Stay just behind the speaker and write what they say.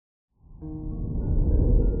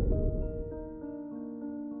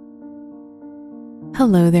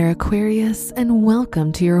Hello there, Aquarius, and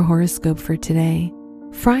welcome to your horoscope for today,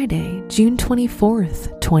 Friday, June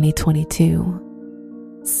 24th,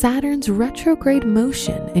 2022. Saturn's retrograde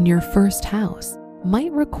motion in your first house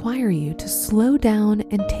might require you to slow down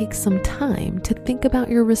and take some time to think about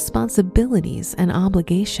your responsibilities and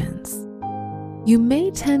obligations. You may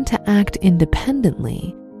tend to act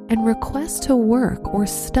independently and request to work or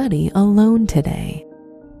study alone today.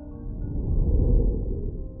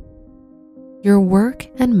 Your work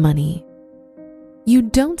and money. You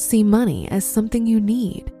don't see money as something you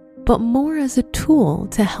need, but more as a tool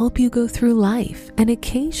to help you go through life and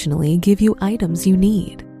occasionally give you items you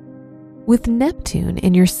need. With Neptune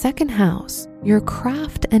in your second house, your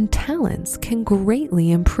craft and talents can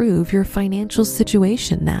greatly improve your financial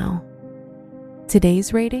situation now.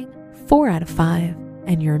 Today's rating, 4 out of 5,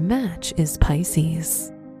 and your match is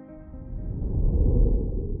Pisces.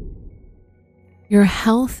 Your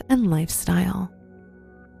health and lifestyle.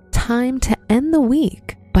 Time to end the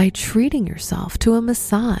week by treating yourself to a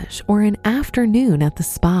massage or an afternoon at the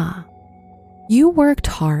spa. You worked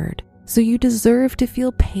hard, so you deserve to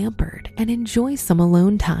feel pampered and enjoy some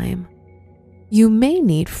alone time. You may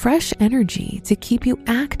need fresh energy to keep you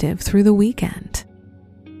active through the weekend.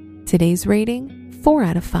 Today's rating, 4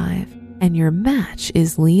 out of 5, and your match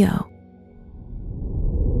is Leo.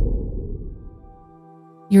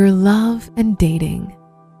 Your love and dating.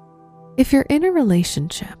 If you're in a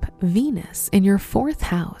relationship, Venus in your 4th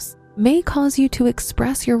house may cause you to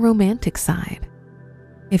express your romantic side.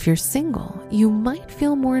 If you're single, you might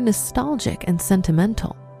feel more nostalgic and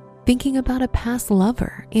sentimental, thinking about a past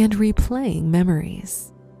lover and replaying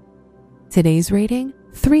memories. Today's rating,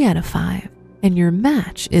 3 out of 5, and your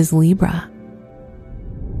match is Libra.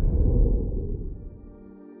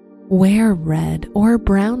 Wear red or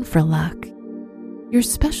brown for luck. Your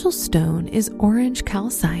special stone is orange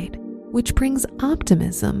calcite, which brings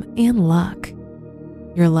optimism and luck.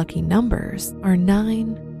 Your lucky numbers are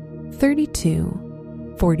 9,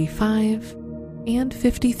 32, 45, and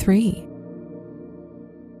 53.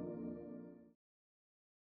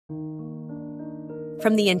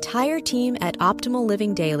 From the entire team at Optimal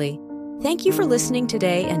Living Daily, thank you for listening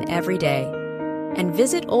today and every day. And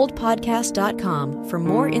visit oldpodcast.com for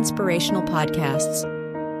more inspirational podcasts.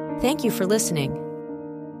 Thank you for listening.